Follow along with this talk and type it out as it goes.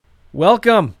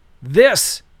Welcome.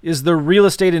 This is the Real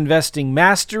Estate Investing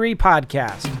Mastery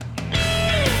Podcast.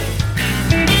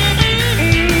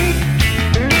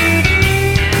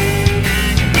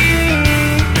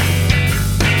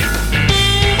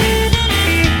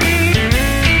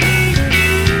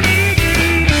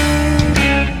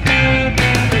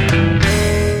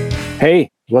 Hey,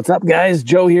 what's up, guys?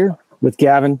 Joe here with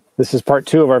Gavin. This is part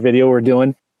 2 of our video we're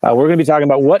doing. We're going to be talking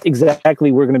about what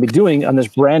exactly we're going to be doing on this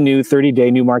brand new 30-day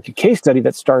new market case study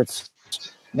that starts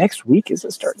next week. Is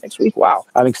it start next week? Wow.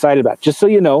 I'm excited about it. Just so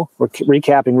you know, we're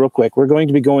recapping real quick. We're going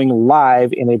to be going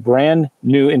live in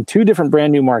in 2 different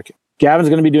brand new markets. Gavin's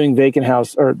going to be doing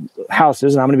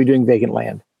houses, and I'm going to be doing vacant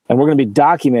land. And we're going to be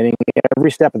documenting every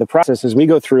step of the process as we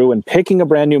go through and picking a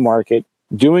brand new market,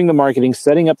 doing the marketing,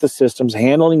 setting up the systems,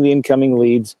 handling the incoming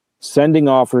leads, sending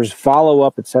offers, follow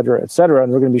up, et cetera, et cetera.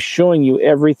 And we're going to be showing you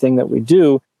everything that we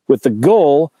do with the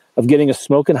goal of getting a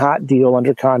smoking hot deal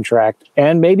under contract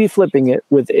and maybe flipping it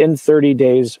within 30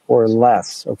 days or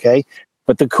less. Okay.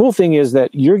 But the cool thing is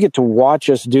that you get to watch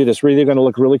us do this. We're either going to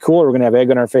look really cool or we're going to have egg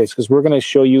on our face because we're going to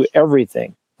show you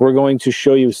everything. We're going to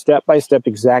show you step by step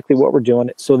exactly what we're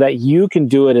doing so that you can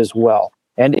do it as well.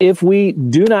 And if we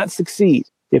do not succeed,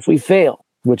 if we fail,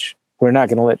 which we're not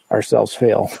going to let ourselves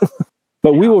fail,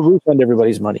 but we will refund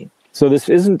everybody's money. So this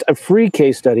isn't a free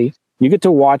case study. You get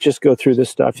to watch us go through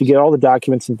this stuff. You get all the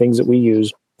documents and things that we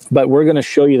use, but we're going to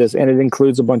show you this, and it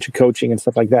includes a bunch of coaching and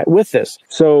stuff like that with this.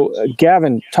 So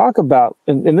Gavin, talk about,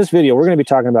 in this video, we're going to be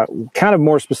talking about kind of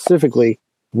more specifically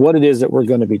what it is that we're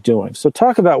going to be doing. So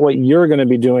talk about what you're going to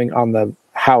be doing on the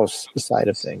house side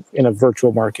of things in a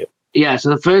virtual market. Yeah, so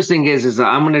the first thing is that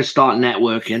I'm going to start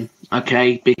networking,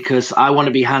 okay, because I want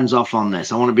to be hands-off on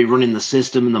this. I want to be running the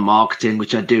system and the marketing,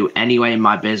 which I do anyway in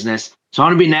my business. So I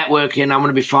want to be networking. I want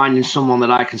to be finding someone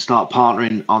that I can start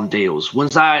partnering on deals.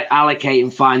 Once I allocate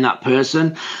and find that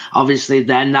person, obviously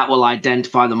then that will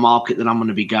identify the market that I'm going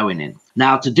to be going in.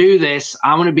 Now, to do this,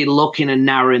 I'm going to be looking and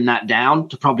narrowing that down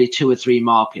to probably 2 or 3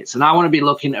 markets. And I want to be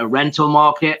looking at a rental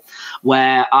market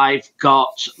where I've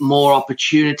got more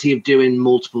opportunity of doing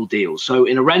multiple deals. So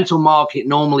in a rental market,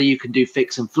 normally you can do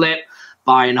fix and flip,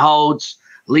 buy and holds,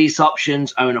 lease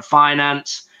options, owner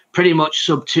finance, pretty much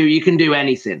sub 2. You can do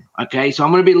anything. Okay. So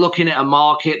I'm going to be looking at a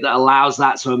market that allows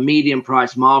that. So a medium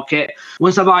price market.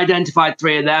 Once I've identified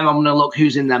 3 of them, I'm going to look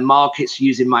who's in their markets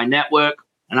using my network,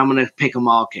 and I'm going to pick a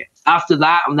market. After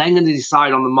that, I'm then going to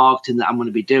decide on the marketing that I'm going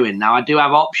to be doing. Now, I do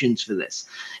have options for this.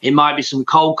 It might be some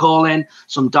cold calling,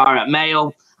 some direct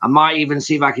mail. I might even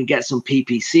see if I can get some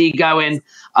PPC going.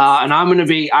 And I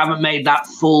haven't made that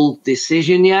full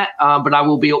decision yet, but I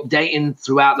will be updating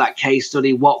throughout that case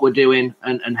study what we're doing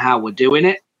and how we're doing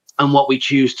it and what we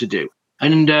choose to do.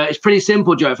 And it's pretty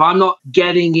simple, Joe. If I'm not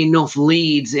getting enough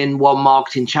leads in one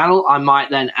marketing channel, I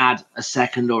might then add a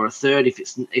second or a third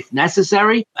if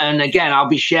necessary. And again, I'll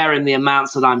be sharing the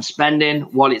amounts that I'm spending,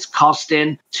 what it's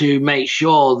costing to make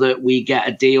sure that we get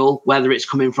a deal, whether it's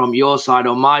coming from your side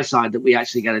or my side, that we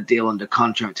actually get a deal under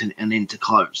contract and into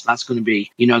close. That's going to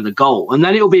be, the goal. And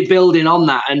then it'll be building on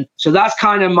that. And so that's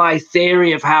kind of my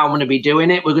theory of how I'm going to be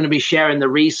doing it. We're going to be sharing the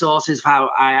resources of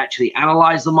how I actually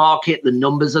analyze the market, the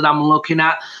numbers that I'm looking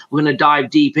at. We're going to dive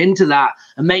deep into that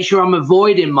and make sure I'm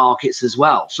avoiding markets as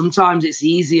well. Sometimes it's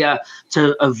easier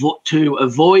to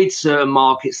avoid certain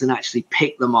markets than actually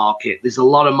pick the market. There's a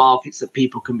lot of markets that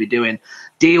people can be doing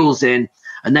deals in,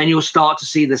 and then you'll start to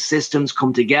see the systems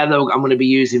come together. I'm going to be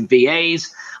using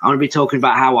VAs. I'm going to be talking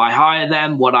about how I hire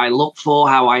them, what I look for,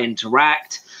 how I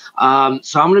interact. So I'm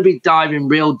going to be diving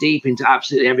real deep into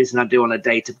absolutely everything I do on a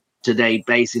day-to-day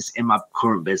basis in my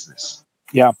current business.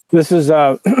 Yeah, this is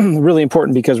really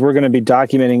important because we're going to be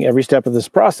documenting every step of this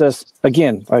process.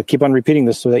 Again, I keep on repeating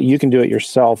this so that you can do it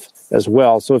yourself as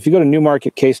well. So if you go to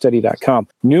newmarketcasestudy.com,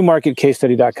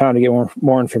 newmarketcasestudy.com to get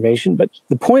more information. But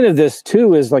the point of this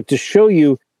too is like to show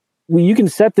you, you can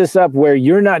set this up where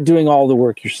you're not doing all the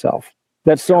work yourself.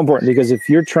 That's so important because if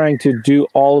you're trying to do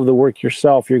all of the work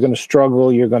yourself, you're going to struggle.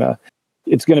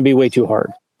 It's going to be way too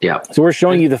hard. Yeah. So we're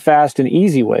showing you the fast and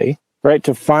easy way, right?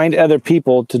 To find other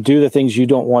people to do the things you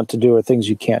don't want to do or things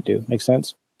you can't do. Make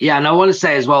sense? Yeah. And I want to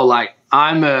say as well, like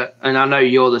and I know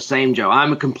you're the same, Joe,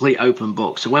 I'm a complete open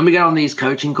book. So when we get on these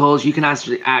coaching calls, you can ask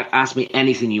me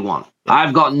anything you want.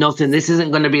 I've got nothing. This isn't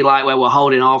going to be like where we're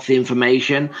holding off the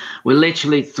information. We're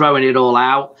literally throwing it all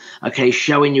out, okay,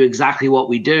 showing you exactly what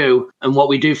we do and what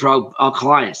we do for our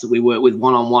clients that we work with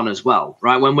one-on-one as well,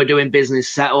 right? When we're doing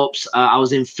business setups, I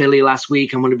was in Philly last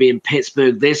week. I'm going to be in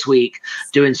Pittsburgh this week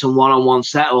doing some one-on-one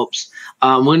setups.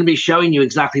 We're going to be showing you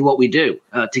exactly what we do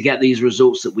to get these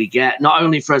results that we get, not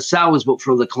only for ourselves, but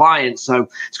for the clients. So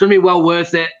it's going to be well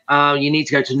worth it. You need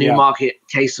to go to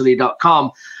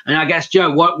newmarketcasestudy.com. And I guess,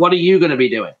 Joe, what are you going to be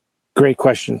doing? Great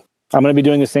question. I'm going to be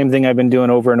doing the same thing I've been doing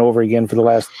over and over again for the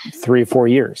last 3 or 4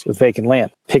 years with vacant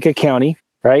land. Pick a county,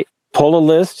 right? Pull a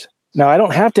list. Now, I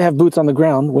don't have to have boots on the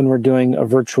ground when we're doing a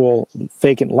virtual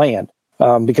vacant land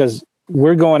because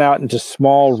we're going out into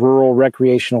small, rural,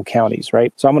 recreational counties,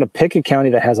 right? So I'm going to pick a county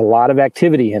that has a lot of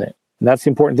activity in it. And that's the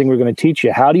important thing we're going to teach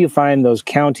you. How do you find those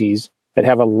counties that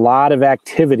have a lot of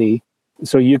activity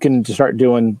so you can start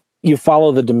doing, you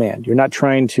follow the demand. You're not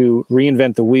trying to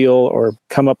reinvent the wheel or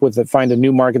come up with find a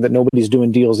new market that nobody's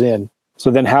doing deals in.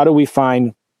 So then how do we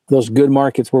find those good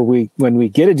markets where when we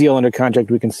get a deal under contract,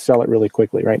 we can sell it really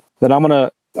quickly, right? Then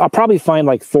I'll probably find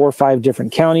like 4 or 5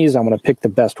 different counties. I'm going to pick the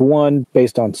best one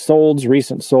based on solds,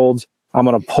 recent solds. I'm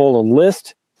going to pull a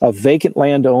list of vacant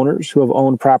landowners who have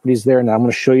owned properties there. And I'm going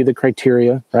to show you the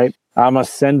criteria, right? I'm going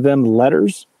to send them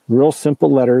letters, real simple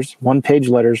letters, 1-page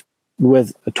letters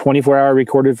with a 24-hour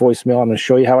recorded voicemail. I'm going to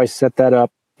show you how I set that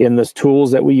up in the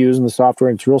tools that we use in the software.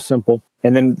 It's real simple.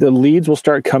 And then the leads will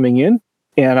start coming in.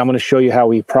 And I'm going to show you how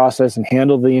we process and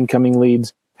handle the incoming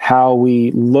leads, how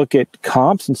we look at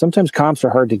comps. And sometimes comps are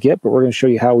hard to get, but we're going to show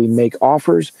you how we make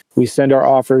offers. We send our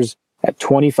offers at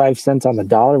 25 cents on the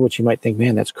dollar, which you might think,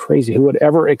 man, that's crazy. Who would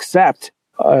ever accept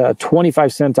a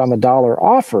 25 cents on the dollar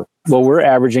offer? Well, we're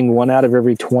averaging 1 out of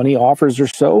every 20 offers or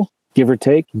so, give or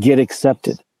take, get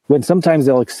accepted. When sometimes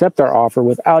they'll accept our offer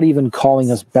without even calling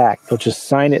us back. They'll just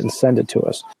sign it and send it to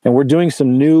us. And we're doing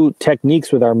some new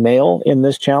techniques with our mail in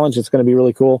this challenge. It's going to be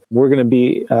really cool. We're going to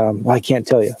be, I can't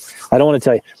tell you. I don't want to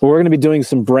tell you. But we're going to be doing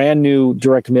some brand new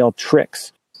direct mail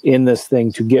tricks in this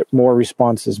thing to get more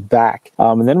responses back.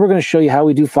 And then we're going to show you how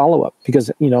we do follow-up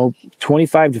because,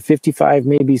 25 to 55,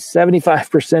 maybe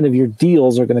 75% of your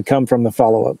deals are going to come from the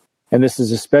follow-up. And this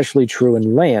is especially true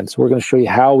in land. So we're going to show you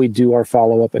how we do our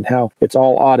follow-up and how it's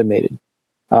all automated.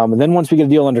 And then once we get a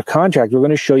deal under contract, we're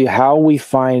going to show you how we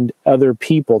find other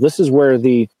people. This is where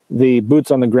the boots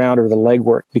on the ground or the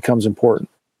legwork becomes important.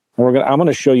 And I'm going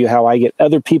to show you how I get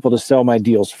other people to sell my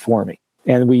deals for me.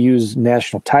 And we use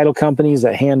national title companies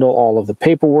that handle all of the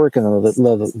paperwork and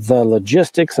the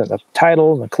logistics and the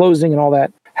title and the closing and all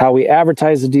that. How we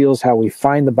advertise the deals, how we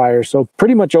find the buyers. So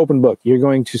pretty much open book. You're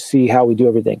going to see how we do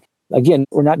everything. Again,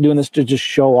 we're not doing this to just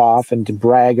show off and to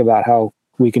brag about how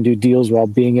we can do deals while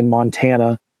being in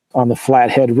Montana on the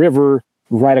Flathead River,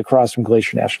 right across from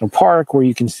Glacier National Park, where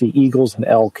you can see eagles and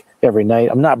elk every night.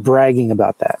 I'm not bragging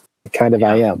about that. Kind of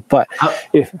I am. But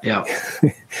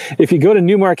if you go to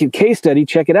New Market Case Study,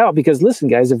 check it out. Because listen,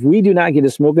 guys, if we do not get a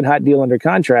smoking hot deal under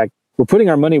contract, we're putting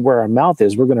our money where our mouth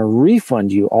is. We're going to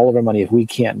refund you all of our money if we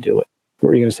can't do it. What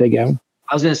were you going to say, Gavin?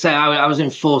 I was going to say I was in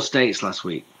 4 states last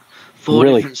week. 4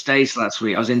 different states last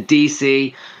week. I was in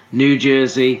DC, New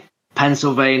Jersey,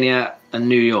 Pennsylvania, and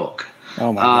New York.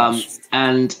 Oh my gosh.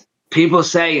 And people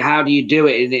say, how do you do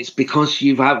it? And it's because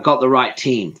you've got the right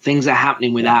team. Things are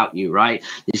happening without you, right?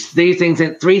 There's 3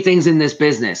 things in this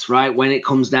business, right? When it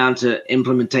comes down to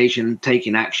implementation and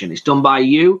taking action, it's done by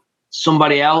you,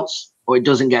 somebody else, or it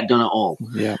doesn't get done at all.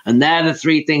 Yeah. And they're the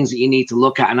 3 things that you need to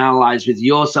look at and analyze with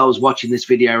yourselves watching this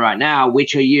video right now.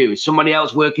 Which are you? Is somebody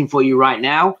else working for you right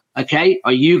now? Okay.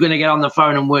 Are you going to get on the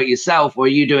phone and work yourself, or are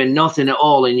you doing nothing at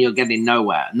all and you're getting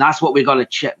nowhere? And that's what we've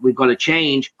got to we've got to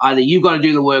change. Either you've got to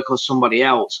do the work or somebody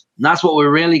else. And that's what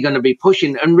we're really going to be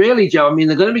pushing. And really, Joe, I mean,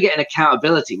 they're going to be getting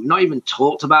accountability. We've not even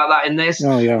talked about that in this.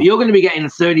 Oh, yeah. You're going to be getting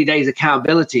 30 days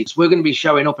accountability. So we're going to be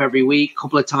showing up every week, a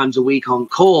couple of times a week on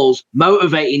calls,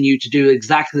 motivating you to do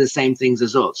exactly the same things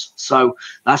as us. So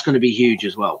that's going to be huge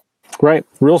as well. Right.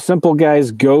 Real simple,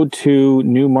 guys. Go to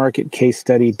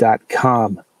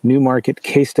newmarketcasestudy.com.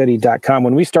 newmarketcasestudy.com.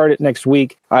 When we start it next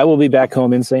week, I will be back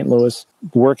home in St. Louis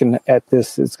working at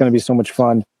this. It's going to be so much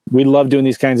fun. We love doing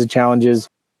these kinds of challenges.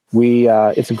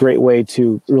 It's a great way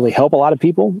to really help a lot of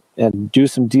people and do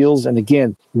some deals. And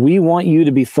again, we want you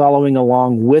to be following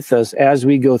along with us as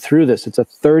we go through this. It's a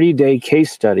 30-day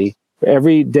case study.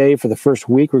 Every day for the first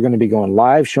week, we're going to be going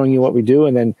live, showing you what we do.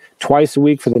 And then twice a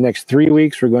week for the next 3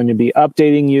 weeks, we're going to be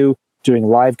updating you, doing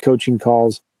live coaching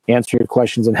calls, answer your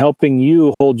questions, and helping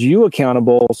you hold you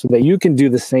accountable so that you can do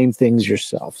the same things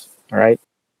yourself. All right.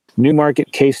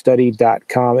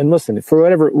 newmarketcasestudy.com. And listen, for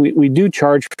whatever, we do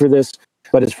charge for this,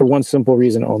 but it's for one simple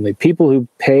reason only. People who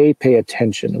pay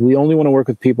attention. We only want to work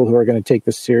with people who are going to take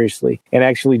this seriously and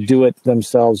actually do it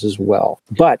themselves as well.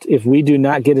 But if we do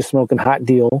not get a smoking hot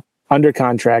deal under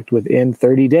contract within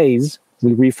 30 days,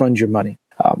 we refund your money.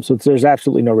 So there's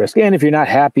absolutely no risk. And if you're not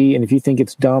happy and if you think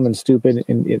it's dumb and stupid,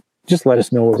 just let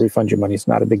us know. We'll refund your money. It's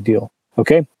not a big deal.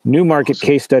 Okay,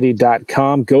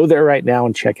 newmarketcasestudy.com. Go there right now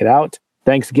and check it out.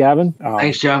 Thanks, Gavin.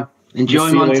 Thanks, Joe. Enjoy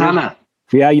see you Montana.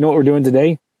 Yeah, you know what we're doing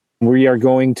today? We are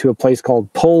going to a place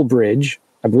called Polebridge.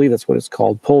 I believe that's what it's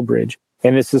called, Polebridge.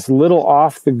 And it's this little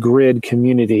off-the-grid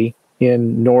community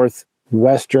in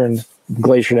northwestern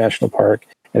Glacier National Park.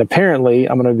 And apparently,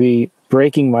 I'm going to be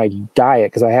breaking my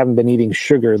diet because I haven't been eating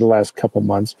sugar the last couple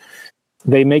months.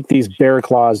 They make these bear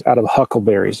claws out of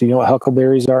huckleberries. You know what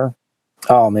huckleberries are?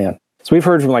 Oh, man. So we've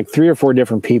heard from like 3 or 4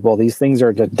 different people. These things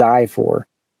are to die for.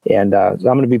 And I'm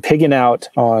going to be pigging out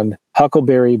on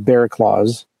huckleberry bear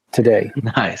claws today.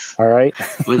 Nice. All right.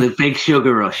 With a big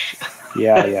sugar rush.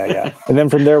 Yeah. And then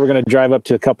from there, we're going to drive up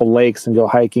to a couple lakes and go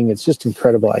hiking. It's just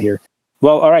incredible out here.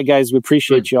 Well, all right, guys. We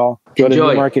appreciate y'all. Go to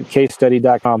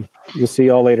newmarketcasestudy.com. We'll see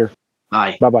y'all later.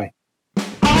 Bye. Bye-bye.